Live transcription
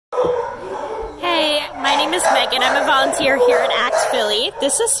My name is Megan. I'm a volunteer here at ACT Philly.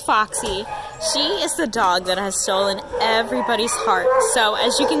 This is Foxy. She is the dog that has stolen everybody's heart. So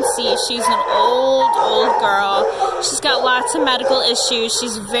as you can see, she's an old girl. She's got lots of medical issues.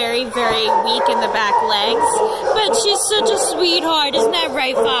 She's very weak in the back legs. But she's such a sweetheart. Isn't that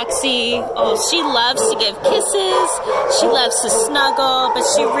right, Foxy? Oh, she loves to give kisses. She loves to snuggle. But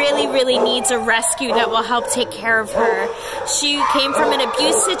she really needs a rescue that will help take care of her. She came from an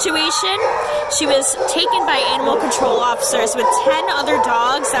abuse situation. She was taken by animal control officers with 10 other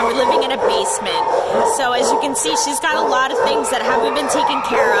dogs that were living in a basement. So as you can see, she's got a lot of things that haven't been taken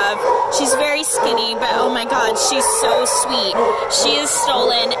care of. She's very skinny, but oh my god, she's so sweet. She has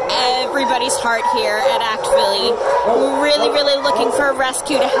stolen everybody's heart here at ACT Philly. We're really looking for a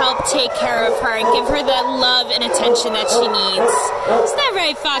rescue to help take care of her and give her that love and attention that she needs. Isn't that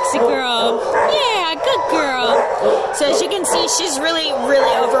right, Foxy girl? Yeah, good girl. So as you can see, she's really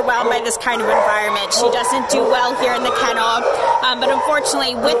overwhelmed by this kind of environment. She doesn't do well here in the kennel, but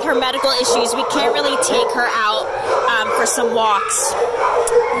unfortunately with her medical issues, we can't really take her out for some walks.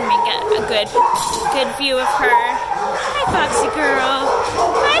 Let me get a good view of her. Hi, Foxy girl.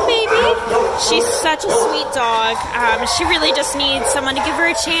 Hi, baby. She's such a sweet dog. She really just needs someone to give her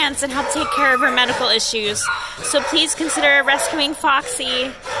a chance and help take care of her medical issues. So please consider rescuing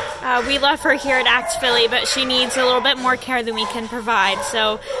Foxy. We love her here at ACT Philly, but she needs a little bit more care than we can provide.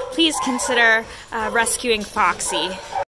 So please consider rescuing Foxy.